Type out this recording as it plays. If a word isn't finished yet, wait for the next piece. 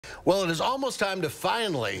Well, it is almost time to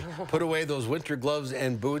finally put away those winter gloves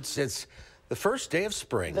and boots. It's the first day of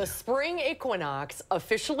spring. The spring equinox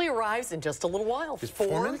officially arrives in just a little while. Just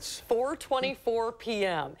 4 minutes? 4:24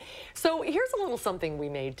 p.m. So here's a little something we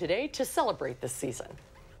made today to celebrate this season.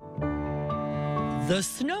 The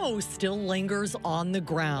snow still lingers on the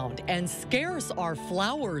ground, and scarce are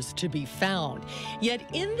flowers to be found. Yet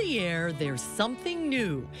in the air, there's something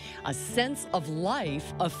new, a sense of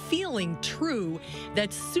life, a feeling true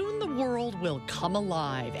that soon the world will come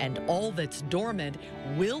alive and all that's dormant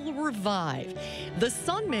will revive. The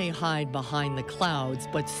sun may hide behind the clouds,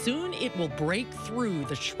 but soon it will break through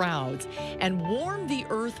the shrouds and warm the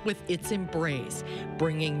earth with its embrace,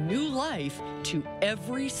 bringing new life to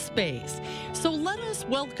every space. So let us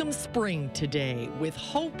welcome spring today with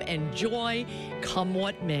hope and joy, come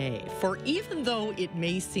what may. For even though it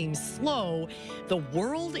may seem slow, the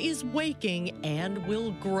world is waking and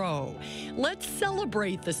will grow. Let's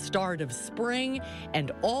celebrate the start of spring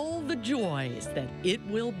and all the joys that it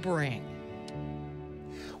will bring.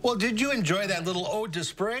 Well, did you enjoy that little ode to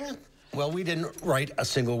spring? Well, we didn't write a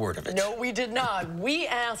single word of it. No, we did not. We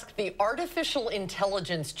asked the artificial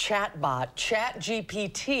intelligence chatbot,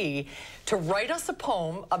 ChatGPT, to write us a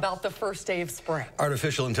poem about the first day of spring.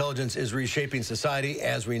 Artificial intelligence is reshaping society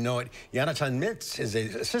as we know it. Yonatan Mintz is an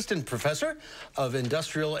assistant professor of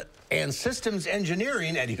industrial and systems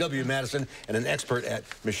engineering at Madison and an expert at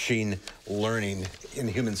machine learning in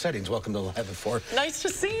human settings. Welcome to Live at 4. Nice to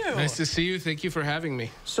see you. Nice to see you. Thank you for having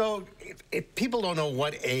me. So, if people don't know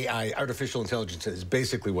what AI, artificial intelligence, is,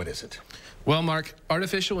 basically what is it? Well, Mark,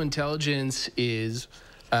 artificial intelligence is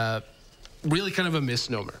really kind of a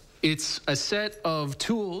misnomer. It's a set of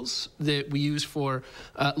tools that we use for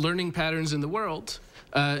learning patterns in the world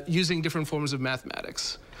using different forms of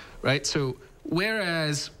mathematics, right? So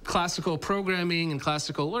whereas classical programming and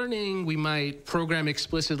classical learning, we might program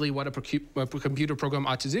explicitly what a computer program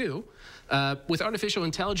ought to do. With artificial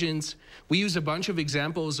intelligence, we use a bunch of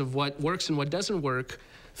examples of what works and what doesn't work,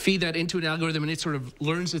 feed that into an algorithm, and it sort of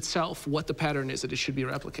learns itself what the pattern is that it should be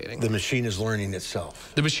replicating. The machine is learning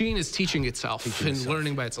itself. The machine is teaching itself and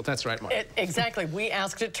learning by itself. That's right, Mark. Exactly. We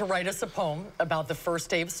asked it to write us a poem about the first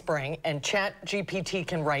day of spring, and ChatGPT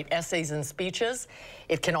can write essays and speeches.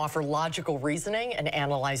 It can offer logical reasoning and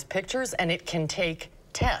analyze pictures, and it can take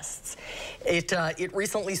tests. It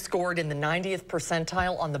recently scored in the 90th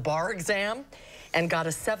percentile on the bar exam and got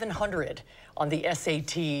a 700 on the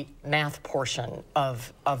SAT math portion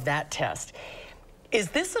of that test. Is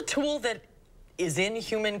this a tool that is in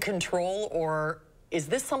human control, or is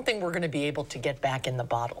this something we're going to be able to get back in the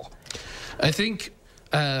bottle? I think,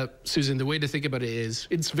 Susan, the way to think about it is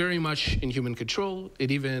it's very much in human control.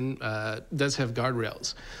 It even does have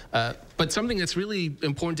guardrails. But something that's really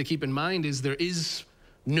important to keep in mind is there is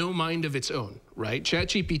no mind of its own, right?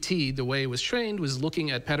 ChatGPT, the way it was trained, was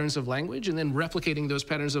looking at patterns of language and then replicating those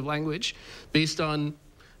patterns of language based on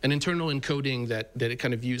an internal encoding that it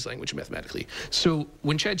kind of views language mathematically. So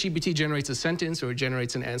when ChatGPT generates a sentence or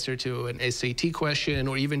generates an answer to an SAT question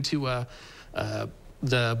or even to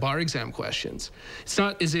the bar exam questions, it's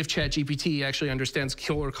not as if ChatGPT actually understands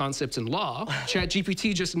core concepts in law.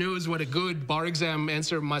 ChatGPT just knows what a good bar exam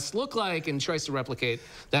answer must look like and tries to replicate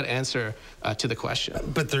that answer to the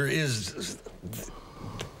question. But there is,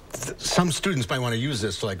 some students might want to use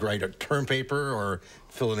this to like write a term paper or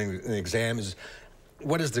fill in an exam.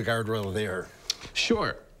 What is the guardrail there?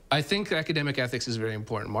 Sure. I think academic ethics is very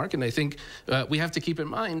important, Mark, and I think we have to keep in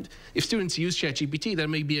mind if students use ChatGPT, that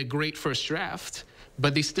may be a great first draft,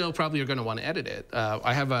 but they still probably are going to want to edit it.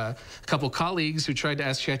 I have a couple colleagues who tried to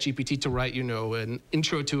ask ChatGPT to write, an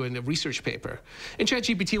intro to a research paper. And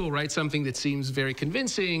ChatGPT will write something that seems very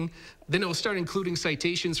convincing. Then it will start including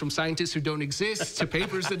citations from scientists who don't exist to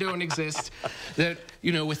papers that don't exist that,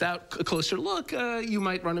 without a closer look, you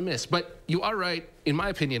might run amiss. But you are right. In my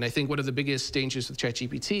opinion, I think one of the biggest dangers with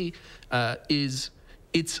ChatGPT is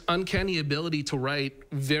its uncanny ability to write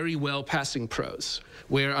very well passing prose,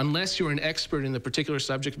 where unless you're an expert in the particular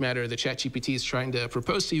subject matter that ChatGPT is trying to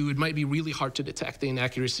propose to you, it might be really hard to detect the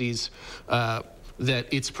inaccuracies that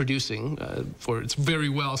it's producing for its very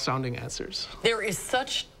well sounding answers. There is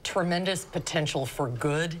such tremendous potential for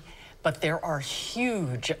good, but there are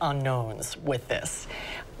huge unknowns with this.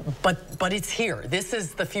 But it's here. This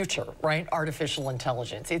is the future, right? Artificial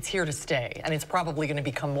intelligence. It's here to stay, and it's probably going to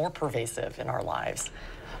become more pervasive in our lives.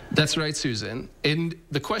 That's right, Susan. And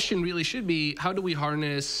the question really should be, how do we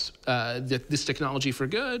harness this technology for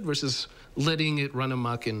good versus letting it run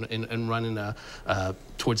amok and run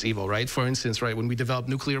towards evil, right? For instance, right, when we develop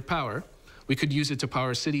nuclear power, we could use it to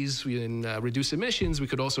power cities and reduce emissions. We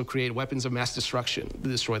could also create weapons of mass destruction to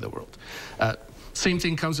destroy the world. Same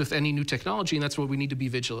thing comes with any new technology, and that's what we need to be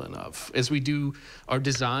vigilant of. As we do our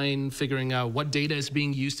design, figuring out what data is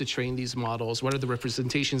being used to train these models, what are the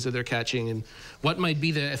representations that they're catching, and what might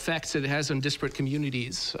be the effects that it has on disparate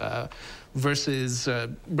communities versus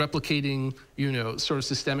replicating, sort of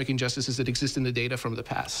systemic injustices that exist in the data from the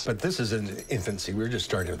past. But this is in infancy. We're just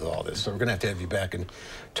starting with all this, so we're going to have you back and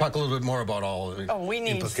talk a little bit more about all of the we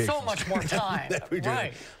need so much more time. that we do.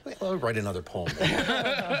 Right. I'll write another poem.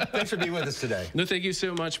 Thanks for being with us today. No, thank you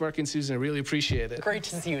so much, Mark and Susan. I really appreciate it. Great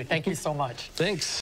to see you. Thank you so much. Thanks.